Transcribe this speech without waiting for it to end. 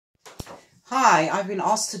Hi, I've been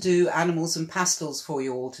asked to do animals and pastels for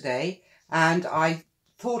you all today, and I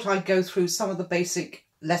thought I'd go through some of the basic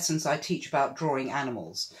lessons I teach about drawing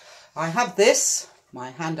animals. I have this,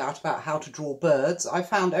 my handout about how to draw birds. I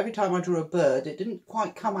found every time I drew a bird it didn't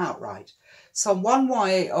quite come out right. So one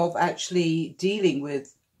way of actually dealing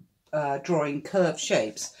with drawing curved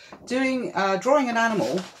shapes, drawing an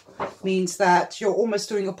animal means that you're almost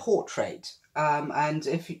doing a portrait. And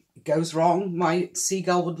if it goes wrong, my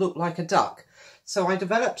seagull would look like a duck. So I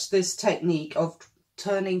developed this technique of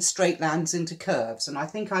turning straight lines into curves, and I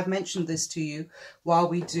think I've mentioned this to you while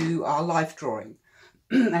we do our life drawing.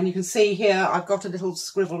 And you can see here I've got a little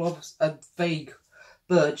scribble of a vague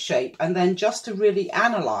bird shape, and then just to really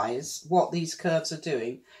analyse what these curves are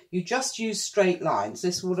doing, you just use straight lines.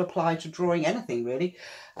 This would apply to drawing anything really,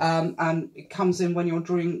 and it comes in when you're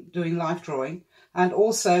doing life drawing. And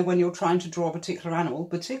also when you're trying to draw a particular animal,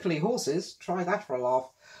 particularly horses, try that for a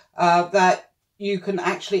laugh, that you can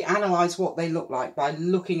actually analyse what they look like by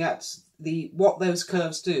looking at what those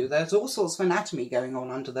curves do. There's all sorts of anatomy going on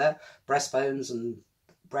under there, breastbones and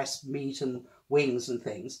breast meat and wings and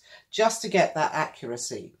things, just to get that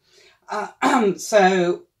accuracy.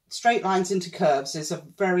 So straight lines into curves is a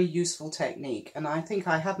very useful technique, and I think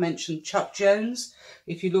I have mentioned Chuck Jones.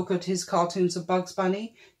 If you look at his cartoons of Bugs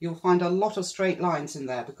Bunny, you'll find a lot of straight lines in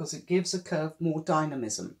there because it gives a curve more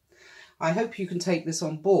dynamism. I hope you can take this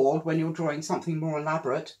on board when you're drawing something more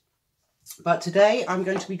elaborate. But today I'm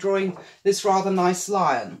going to be drawing this rather nice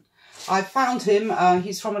lion. I found him,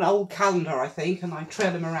 he's from an old calendar I think, and I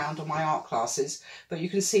trail him around on my art classes, but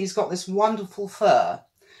you can see he's got this wonderful fur.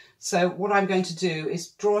 So what I'm going to do is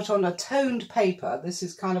draw it on a toned paper. This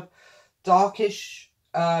is kind of darkish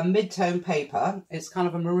mid-tone paper. It's kind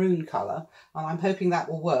of a maroon colour, and I'm hoping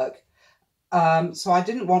that will work. So I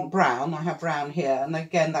didn't want brown. I have brown here, and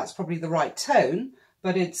again that's probably the right tone,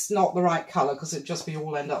 but it's not the right colour because it'd just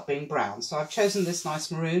all end up being brown. So I've chosen this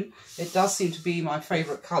nice maroon. It does seem to be my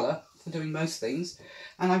favourite colour for doing most things,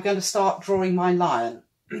 and I'm going to start drawing my lion.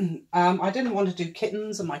 I didn't want to do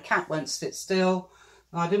kittens, and my cat won't sit still.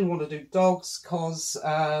 I didn't want to do dogs because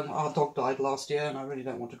our dog died last year and I really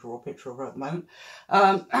don't want to draw a picture of her at the moment.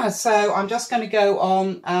 So I'm just going to go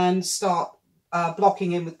on and start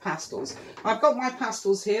blocking in with pastels. I've got my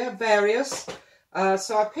pastels here, various.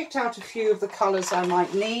 So I picked out a few of the colours I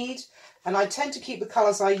might need, and I tend to keep the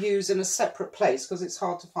colours I use in a separate place because it's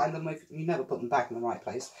hard to find them if you never put them back in the right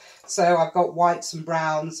place. So I've got whites and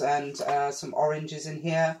browns and some oranges in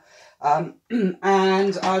here.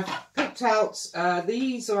 And I've picked out,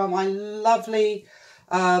 these are my lovely,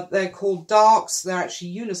 they're called darks. They're actually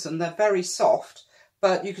unison. They're very soft,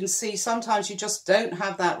 but you can see sometimes you just don't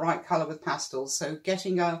have that right colour with pastels. So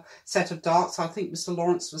getting a set of darks, I think Mr.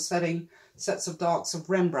 Lawrence was selling sets of darks of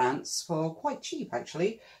Rembrandts for quite cheap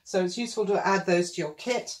actually. So it's useful to add those to your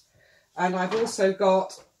kit. And I've also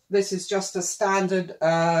got, this is just a standard,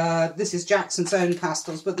 this is Jackson's own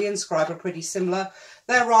pastels, but the Inscribe are pretty similar.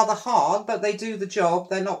 They're rather hard, but they do the job.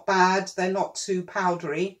 They're not bad. They're not too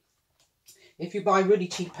powdery. If you buy really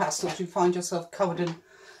cheap pastels, you find yourself covered in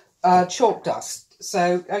chalk dust.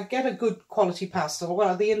 So get a good quality pastel.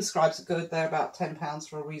 Well, the Inscribes are good. They're about £10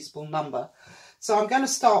 for a reasonable number. So I'm going to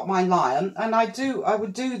start my lion, and I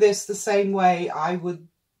would do this the same way I would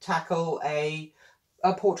tackle a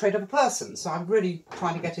portrait of a person. So I'm really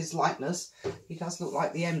trying to get his likeness. He does look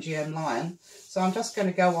like the MGM lion. So I'm just going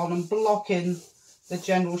to go on and block in the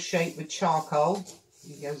general shape with charcoal.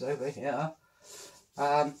 He goes over here.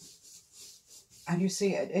 And you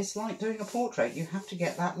see, it's like doing a portrait. You have to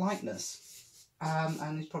get that likeness.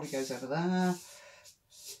 And he probably goes over there.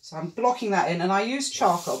 So I'm blocking that in, and I use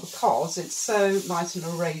charcoal because it's so nice and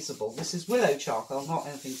erasable. This is willow charcoal, not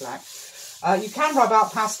anything black. You can rub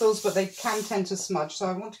out pastels, but they can tend to smudge. So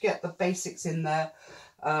I want to get the basics in there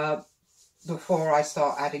before I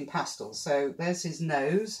start adding pastels. So there's his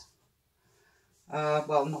nose.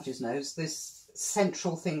 Well, not his nose, this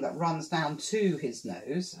central thing that runs down to his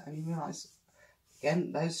nose. And you realise,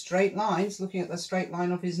 again, those straight lines, looking at the straight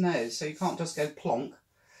line of his nose. So you can't just go plonk.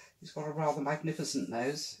 He's got a rather magnificent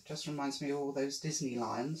nose. It just reminds me of all those Disney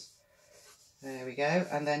lions. There we go.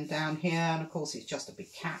 And then down here, and of course he's just a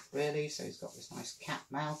big cat really. So he's got this nice cat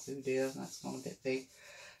mouth. Oh dear, that's gone a bit big.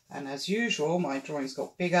 And as usual, my drawing's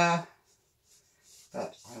got bigger,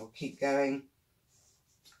 but I will keep going.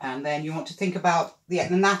 And then you want to think about the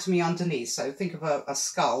anatomy underneath. So think of a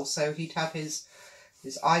skull. So he'd have his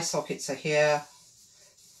eye sockets are here.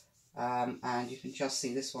 And you can just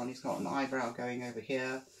see this one. He's got an eyebrow going over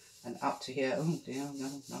here and up to here. Oh dear,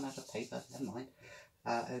 no, none out of paper. Never mind.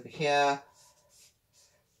 Over here.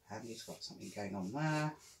 And he's got something going on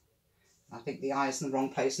there. I think the eye is in the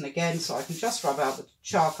wrong place, and again, so I can just rub out the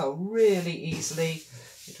charcoal really easily.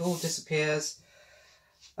 It all disappears.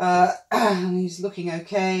 And he's looking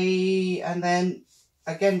okay. And then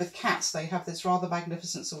again with cats, they have this rather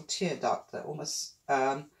magnificent sort of tear duct that almost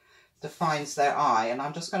defines their eye. And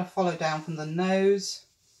I'm just going to follow down from the nose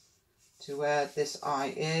to where this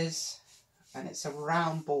eye is. And it's a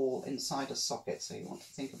round ball inside a socket, so you want to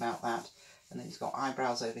think about that. And then he's got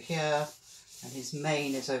eyebrows over here. And his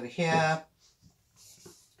mane is over here. I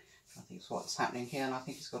think it's what's happening here. And I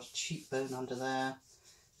think he's got a cheekbone under there.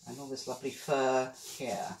 And all this lovely fur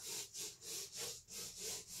here.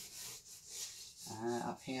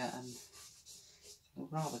 Up here. And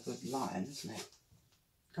a rather good lion, isn't it?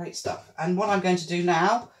 Great stuff. And what I'm going to do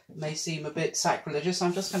now, it may seem a bit sacrilegious,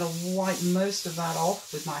 I'm just going to wipe most of that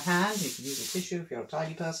off with my hand. You can use a tissue if you're a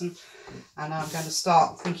tiny person. And I'm going to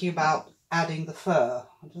start thinking about adding the fur.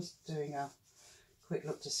 I'm just doing a quick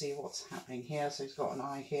look to see what's happening here. So he's got an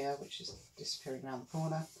eye here which is disappearing around the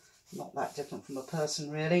corner. Not that different from a person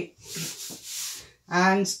really.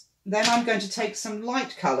 And then I'm going to take some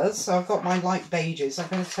light colours. So I've got my light beiges. I'm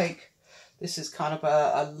going to take, this is kind of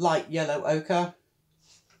a light yellow ochre.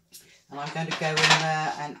 And I'm going to go in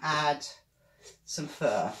there and add some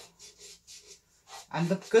fur. And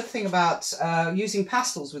the good thing about using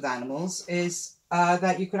pastels with animals is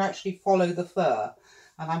that you can actually follow the fur.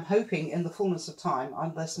 And I'm hoping in the fullness of time,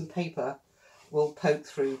 there's some paper will poke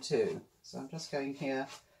through too. So I'm just going here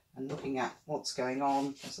and looking at what's going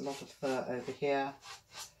on. There's a lot of fur over here,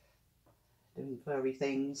 doing furry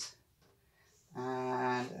things.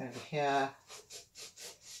 And over here,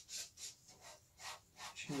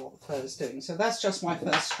 watching what the fur is doing. So that's just my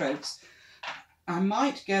first strokes. I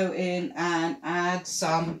might go in and add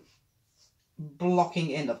some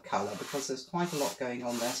blocking in of colour because there's quite a lot going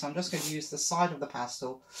on there. So I'm just going to use the side of the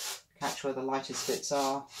pastel to catch where the lightest bits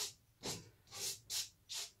are.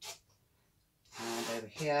 And over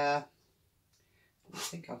here, I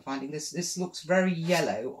think I'm finding this looks very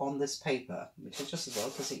yellow on this paper, which is just as well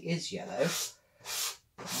because it is yellow.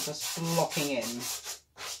 I'm just blocking in.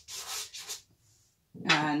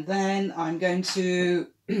 And then I'm going to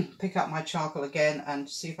pick up my charcoal again and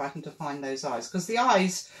see if I can define those eyes. Because the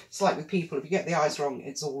eyes, it's like with people, if you get the eyes wrong,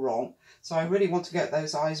 it's all wrong. So I really want to get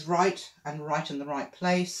those eyes right and right in the right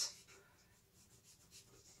place.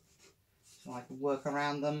 So I can work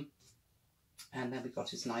around them. And then we've got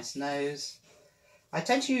his nice nose. I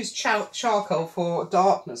tend to use charcoal for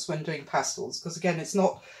darkness when doing pastels. Because again, it's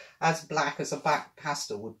not as black as a black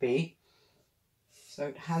pastel would be. So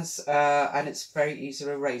it has, and it's very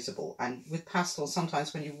easily erasable. And with pastels,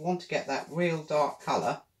 sometimes when you want to get that real dark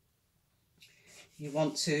colour, you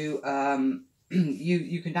want to,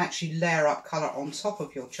 you can actually layer up colour on top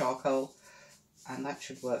of your charcoal, and that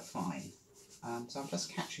should work fine. So I'm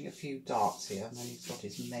just catching a few darks here, and then he's got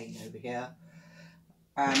his mane over here.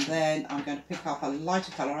 And then I'm going to pick up a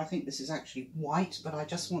lighter colour. I think this is actually white, but I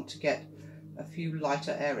just want to get a few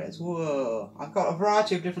lighter areas. Whoa! I've got a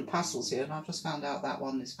variety of different pastels here, and I've just found out that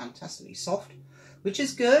one is fantastically soft, which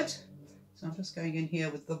is good. So I'm just going in here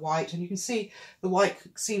with the white, and you can see the white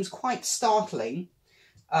seems quite startling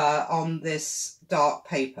on this dark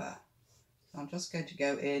paper. So I'm just going to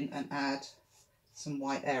go in and add some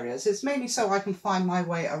white areas. It's mainly so I can find my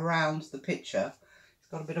way around the picture. It's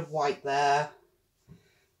got a bit of white there,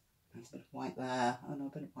 a bit of white there, and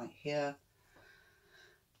a bit of white here.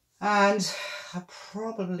 And I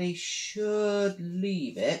probably should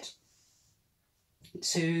leave it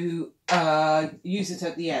to use it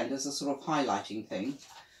at the end as a sort of highlighting thing.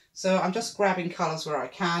 So I'm just grabbing colours where I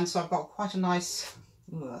can. So I've got quite a nice,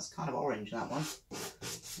 ooh, that's kind of orange, that one.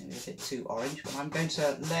 Maybe a bit too orange, but I'm going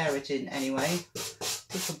to layer it in anyway.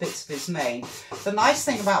 Little bits of his mane. The nice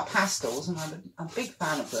thing about pastels, and I'm a big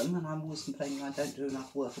fan of them, and I'm always complaining I don't do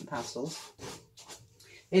enough work in pastels,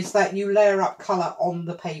 is that you layer up colour on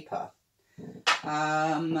the paper.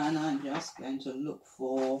 And I'm just going to look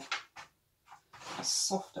for a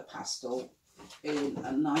softer pastel in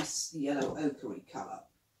a nice yellow ochre colour,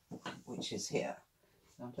 which is here.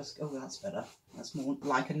 So I'm just, oh, that's better. That's more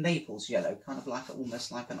like a Naples yellow, kind of like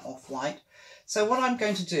almost like an off-white. So what I'm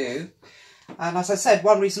going to do, and as I said,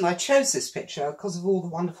 one reason I chose this picture, because of all the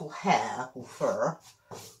wonderful hair or fur,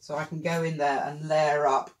 so I can go in there and layer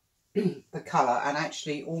up the colour and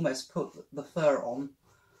actually almost put the fur on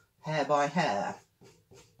hair by hair.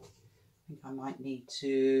 I think I might need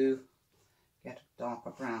to get a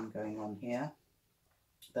darker brown going on here,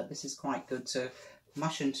 but this is quite good to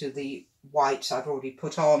mush into the white I've already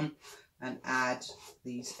put on and add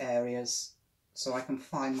these areas so I can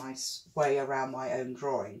find my way around my own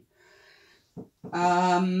drawing.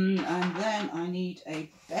 And then I need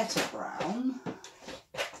a better brown.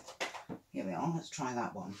 Here we are, let's try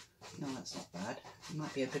that one. No, that's not bad. It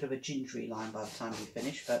might be a bit of a gingery line by the time we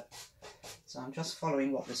finish, but so I'm just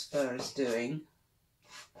following what this fur is doing.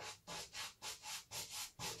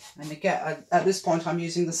 And again, at this point I'm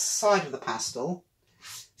using the side of the pastel.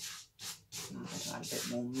 I'm going to add a bit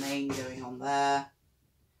more mane going on there.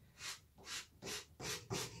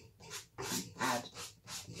 And add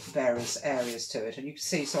various areas to it. And you can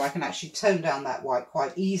see, so I can actually tone down that white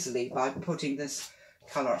quite easily by putting this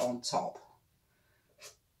colour on top.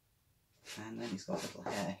 And then he's got a little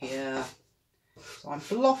hair here. So I'm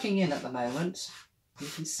blocking in at the moment. You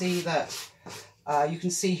can see that, you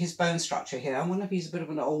can see his bone structure here. I wonder if he's a bit of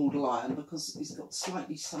an old lion because he's got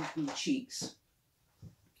slightly sunken cheeks.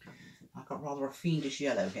 I've got rather a fiendish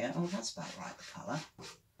yellow here. Oh, that's about right, the colour.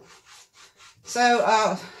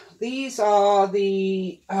 So these are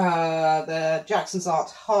the Jackson's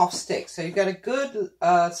Art half sticks. So you get a good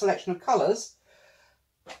selection of colours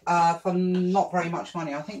for not very much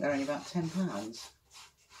money. I think they're only about £10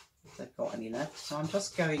 if they've got any left. So I'm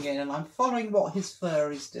just going in and I'm following what his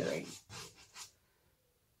fur is doing.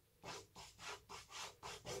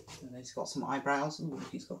 And he's got some eyebrows. Ooh,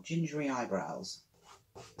 he's got gingery eyebrows.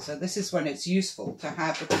 So this is when it's useful to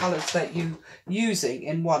have the colours that you're using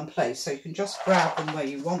in one place. So you can just grab them where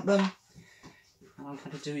you want them. And I'm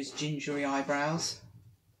going to do his gingery eyebrows.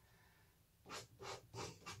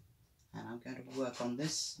 And I'm going to work on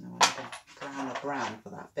this. Now I need a brown for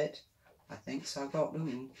that bit, I think. So I've got,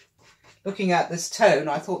 looking at this tone,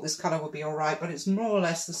 I thought this colour would be alright, but it's more or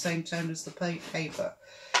less the same tone as the paper.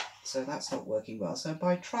 So that's not working well. So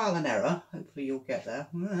by trial and error, hopefully you'll get there.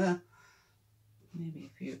 Maybe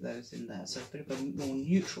a few of those in there. So a bit of a more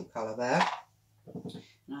neutral colour there.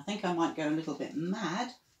 And I think I might go a little bit mad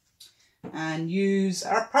and use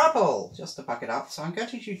a purple just to back it up. So I'm going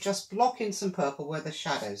to just block in some purple where the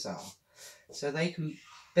shadows are, so they can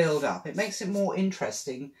build up. It makes it more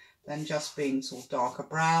interesting than just being sort of darker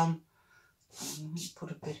brown.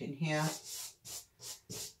 Put a bit in here.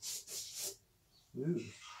 Ooh.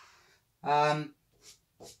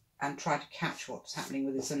 And try to catch what's happening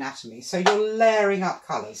with his anatomy. So you're layering up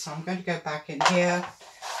colours. So I'm going to go back in here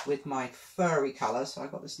with my furry colour. So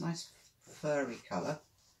I've got this nice furry colour.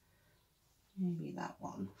 Maybe that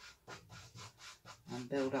one. And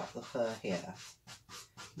build up the fur here.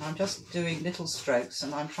 And I'm just doing little strokes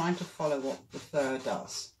and I'm trying to follow what the fur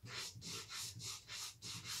does.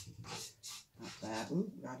 Up there.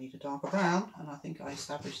 Ooh, I need a darker brown. And I think I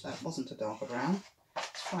established that wasn't a darker brown.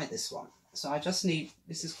 Let's try this one. So I just need,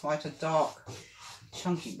 this is quite a dark,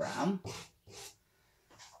 chunky brown.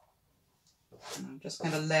 And I'm just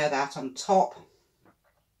going to layer that on top.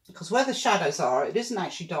 Because where the shadows are, it isn't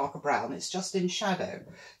actually darker brown, it's just in shadow.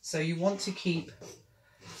 So you want to keep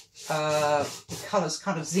the colours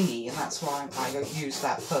kind of zingy, and that's why I use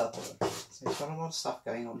that purple. So we've got a lot of stuff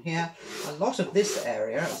going on here. A lot of this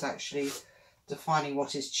area is actually defining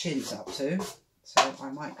what his chin's up to. So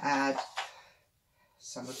I might add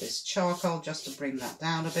some of this charcoal just to bring that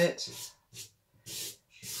down a bit.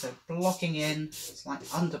 So blocking in, it's like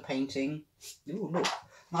underpainting. Ooh, look.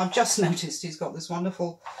 And I've just noticed he's got this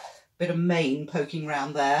wonderful bit of mane poking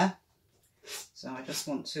around there. So I just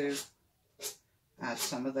want to add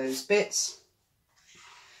some of those bits.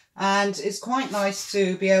 And it's quite nice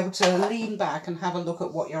to be able to lean back and have a look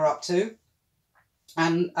at what you're up to.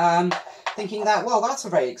 And thinking that, well, that's a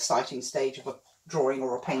very exciting stage of a drawing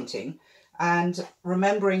or a painting. And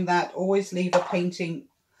remembering that always leave a painting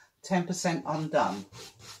 10% undone.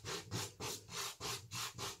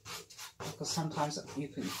 Because sometimes you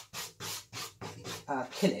can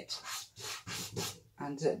kill it.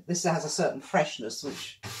 And this has a certain freshness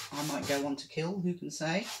which I might go on to kill, who can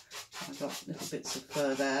say. I've got little bits of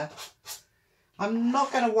fur there. I'm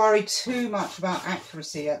not going to worry too much about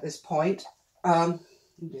accuracy at this point.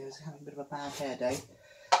 He's having a bit of a bad hair day.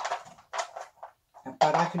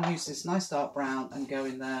 But I can use this nice dark brown and go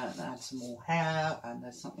in there and add some more hair, and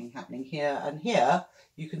there's something happening here. And here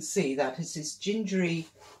you can see that it's this gingery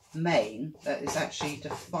mane that is actually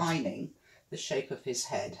defining the shape of his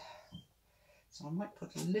head. So I might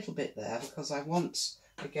put a little bit there because I want,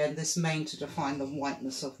 again, this mane to define the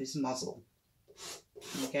whiteness of his muzzle.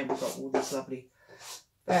 And again, we've got all this lovely,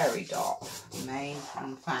 very dark mane.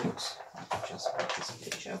 In fact, I could just put this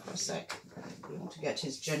picture for a sec. We want to get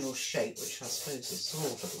his general shape, which I suppose is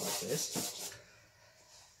sort of like this.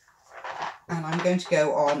 And I'm going to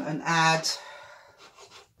go on and add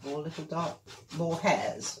more little dark, more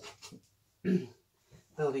hairs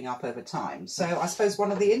building up over time. So I suppose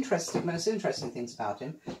one of the most interesting things about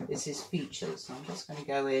him is his features. So I'm just going to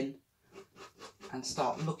go in and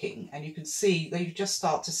start looking, and you can see that you just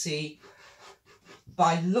start to see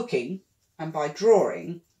by looking and by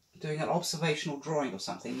drawing, doing an observational drawing of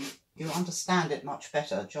something, you understand it much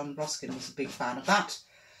better. John Ruskin was a big fan of that,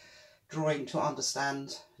 drawing to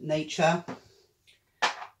understand nature.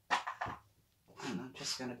 And I'm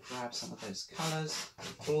just going to grab some of those colours,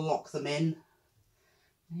 block them in.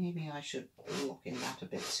 Maybe I should block in that a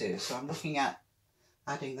bit too. So I'm looking at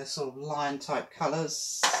adding the sort of lion type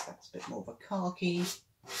colours. That's a bit more of a khaki.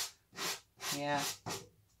 Yeah.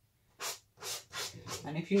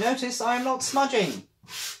 And if you notice, I'm not smudging.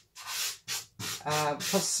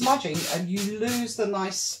 Because smudging, you lose the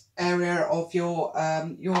nice area of your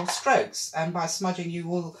strokes, and by smudging you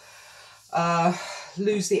will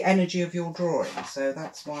lose the energy of your drawing. So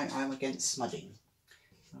that's why I'm against smudging.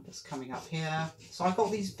 I'm just coming up here. So I've got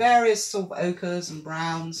these various sort of ochres and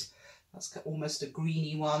browns. That's almost a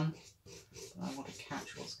greeny one. But I want to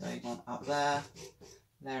catch what's going on up there.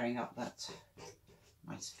 Layering up that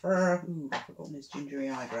nice fur. Ooh, I've forgotten his gingery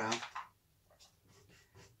eyebrow.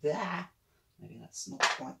 There. Maybe that's not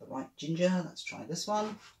quite the right ginger. Let's try this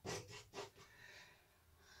one.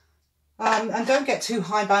 And don't get too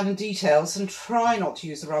high-band in details, and try not to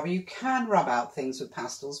use the rubber. You can rub out things with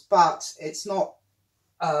pastels, but it's not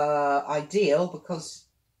ideal, because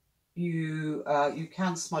you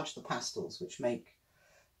can smudge the pastels, which make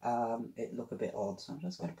it look a bit odd. So I'm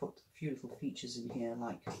just going to put a few little features in here,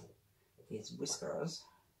 like his whiskers.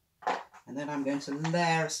 And then I'm going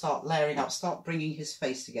to start layering up, start bringing his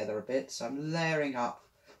face together a bit. So I'm layering up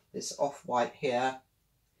this off-white here,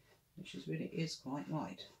 which really is quite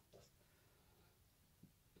white.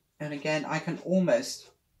 And again, I can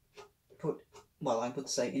almost put, well, I would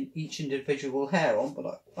say in each individual hair on,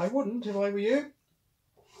 but I wouldn't if I were you.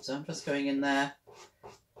 So I'm just going in there,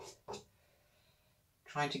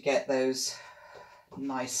 trying to get those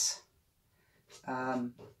nice,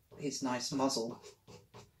 his nice muzzle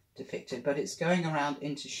depicted, but it's going around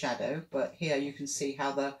into shadow. But here you can see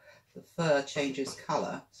how the fur changes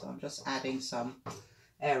colour, so I'm just adding some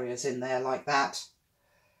areas in there like that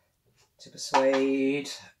to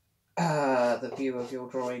persuade the view of your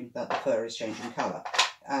drawing that the fur is changing colour.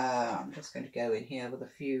 I'm just going to go in here with a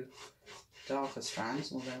few darker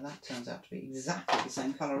strands, although that turns out to be exactly the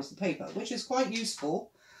same colour as the paper, which is quite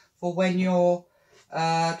useful for when you're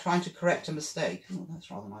trying to correct a mistake. Oh,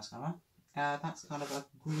 that's rather nice colour. That's kind of a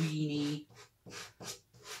greeny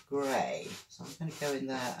grey. So I'm going to go in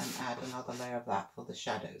there and add another layer of that for the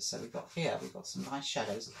shadows. So we've got some nice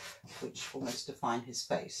shadows which almost define his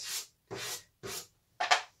face.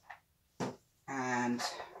 And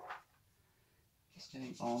just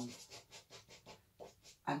going on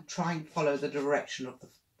and try and follow the direction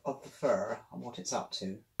of the fur and what it's up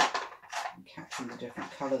to. And catching the different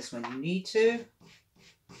colours when you need to.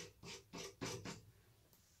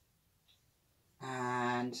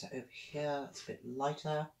 And over here, that's a bit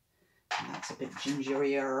lighter, and that's a bit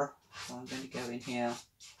gingerier. So I'm going to go in here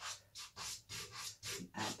and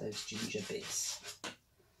add those ginger bits.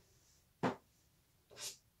 And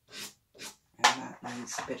that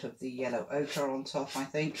needs a bit of the yellow ochre on top, I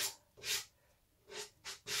think.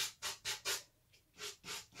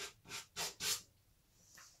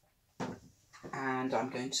 And I'm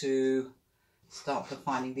going to start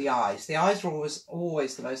defining the eyes. The eyes are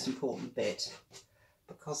always the most important bit,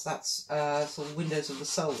 because that's sort of windows of the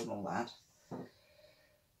soul and all that.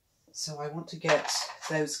 So I want to get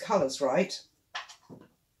those colours right.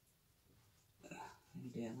 Oh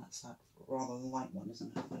dear, that's a rather light one,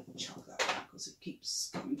 isn't it? I'm going to chuck that back because it keeps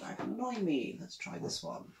coming back and annoying me. Let's try this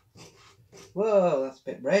one. Whoa, that's a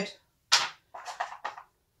bit red.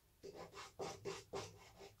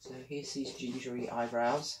 So here's these gingery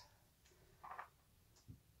eyebrows.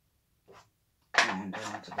 And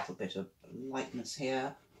add a little bit of lightness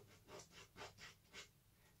here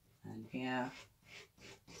and here.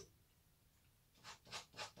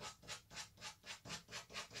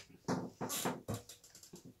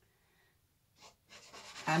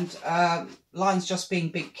 And lines just being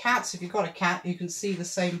big cats. If you've got a cat, you can see the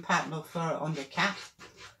same pattern of fur on your cat.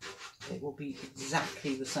 It will be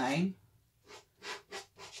exactly the same.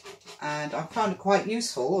 And I found it quite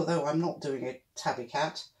useful, although I'm not doing a tabby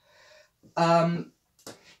cat.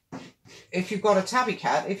 If you've got a tabby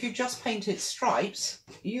cat, if you just paint its stripes,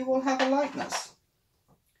 you will have a likeness.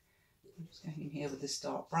 I'm just going in here with this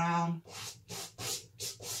dark brown.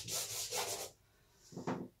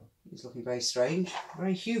 He's looking very strange,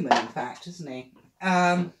 very human in fact, isn't he?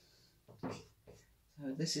 So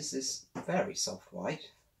this is this very soft white.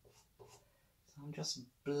 So I'm just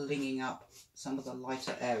blinging up some of the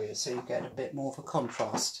lighter areas so you get a bit more of a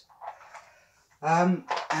contrast. And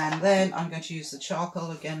then I'm going to use the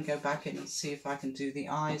charcoal again, go back in and see if I can do the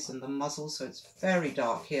eyes and the muzzle. So it's very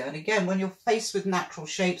dark here. And again, when you're faced with natural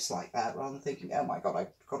shapes like that, rather than thinking, oh my God,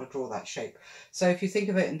 I've got to draw that shape. So if you think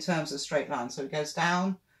of it in terms of straight lines, so it goes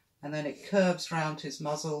down and then it curves round his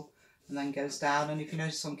muzzle and then goes down. And if you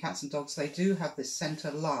notice on cats and dogs, they do have this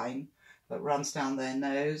centre line that runs down their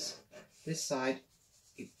nose. This side,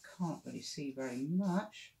 you can't really see very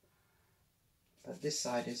much. But this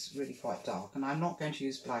side is really quite dark, and I'm not going to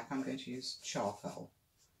use black, I'm going to use charcoal.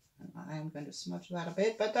 And I am going to smudge that a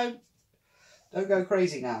bit, but don't go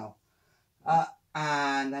crazy now.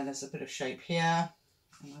 And then there's a bit of shape here,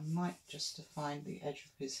 and I might just define the edge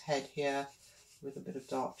of his head here with a bit of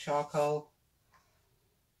dark charcoal.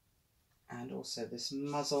 And also this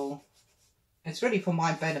muzzle. It's really for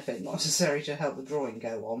my benefit, not necessarily to help the drawing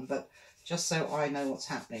go on, but just so I know what's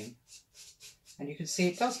happening. And you can see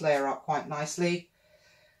it does layer up quite nicely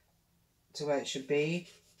to where it should be.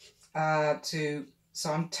 So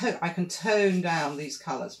I can tone down these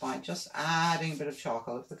colours by just adding a bit of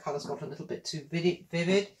charcoal. If the colour's got a little bit too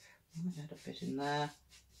vivid, I might add a bit in there.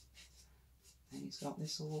 And he's got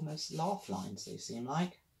this almost laugh lines, they seem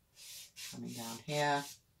like, coming down here.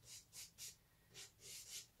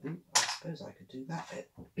 Ooh, I suppose I could do that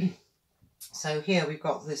bit. So here we've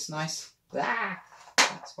got this nice,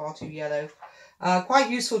 that's far too yellow. Quite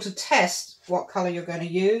useful to test what colour you're going to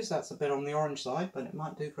use. That's a bit on the orange side, but it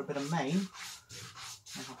might do for a bit of mane.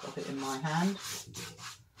 And I've got it in my hand.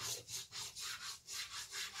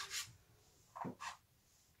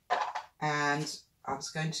 And I was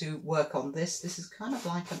going to work on this. This is kind of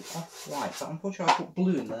like an off-white, but unfortunately I put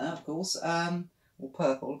blue in there, of course, or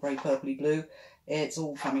purple, very purpley blue. It's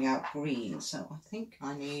all coming out green, so I think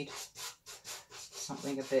I need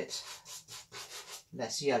something a bit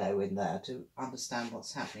less yellow in there to understand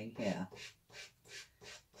what's happening here.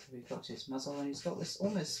 So we've got his muzzle, and he's got this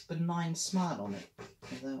almost benign smile on it,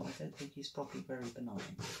 although I don't think he's probably very benign.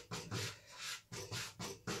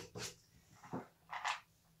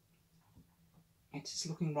 It is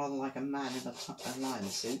looking rather like a man in a lion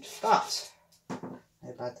suit, but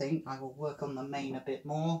no bad thing. I will work on the mane a bit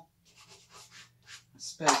more. I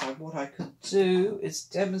suppose what I could do is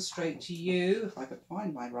demonstrate to you, if I could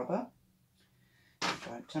find my rubber, which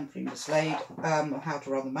I've temporarily mislaid, how to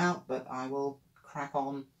rub them out, but I will crack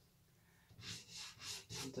on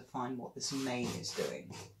and define what this mane is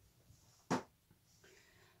doing.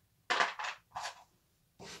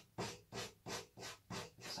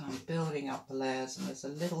 So I'm building up the layers, and there's a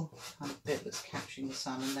little kind of bit that's catching the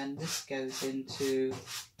sun, and then this goes into,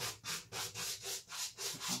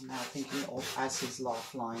 I'm now thinking of as his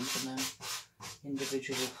laugh lines, and then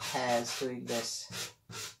individual hairs doing this.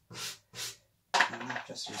 And I've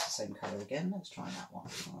just used the same colour again. Let's try that one.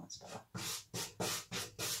 Oh, that's better.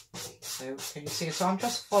 So can you see? So I'm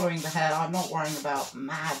just following the hair. I'm not worrying about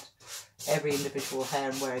every individual hair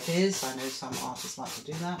and where it is. I know some artists like to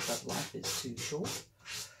do that, but life is too short.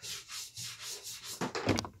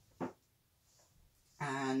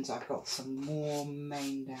 And I've got some more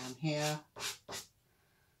mane down here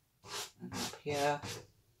and up here.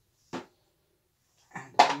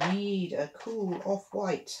 And I need a cool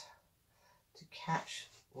off-white to catch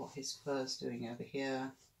what his fur's doing over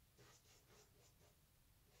here.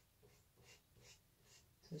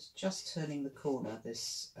 So it's just turning the corner,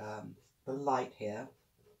 this the light here,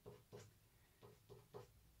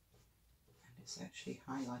 and it's actually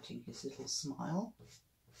highlighting his little smile.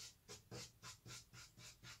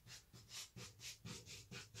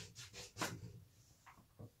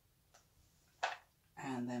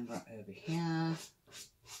 And then right over here.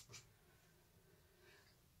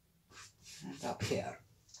 And up here.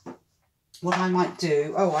 What I might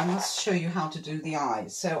do, I must show you how to do the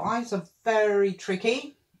eyes. So eyes are very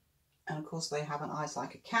tricky, and of course they haven't eyes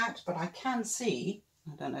like a cat, but I can see,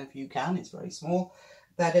 I don't know if you can, it's very small,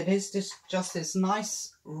 that it is just this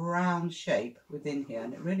nice round shape within here,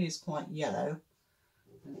 and it really is quite yellow,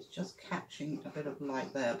 and it's just catching a bit of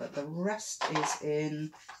light there, but the rest is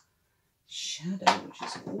in shadow, which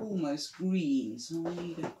is almost green, so I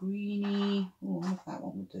need a greeny, I wonder if that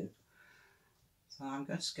one will do. So I'm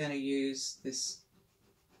just going to use this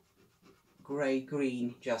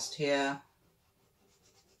grey-green just here,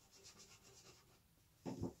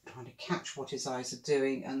 trying to catch what his eyes are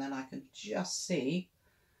doing, and then I can just see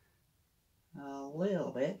a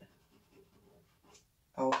little bit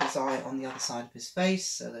of his eye on the other side of his face,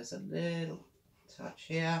 so there's a little touch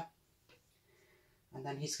here, and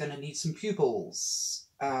then he's going to need some pupils.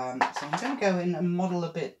 So I'm going to go in and model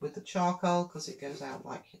a bit with the charcoal, because it goes out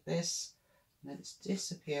like this. And then it's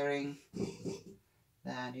disappearing.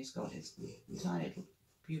 Then he's got his tiny little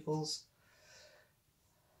pupils.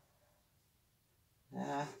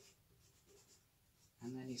 there.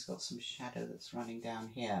 And then he's got some shadow that's running down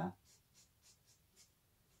here.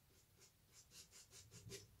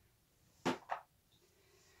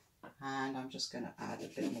 And I'm just going to add a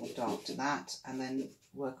bit more dark to that and then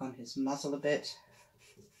work on his muzzle a bit.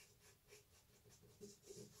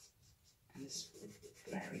 And this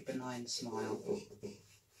very benign smile.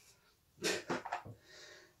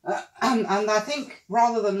 And I think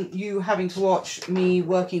rather than you having to watch me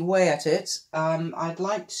working away at it, I'd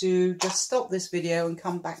like to just stop this video and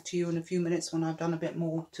come back to you in a few minutes when I've done a bit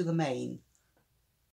more to the mane.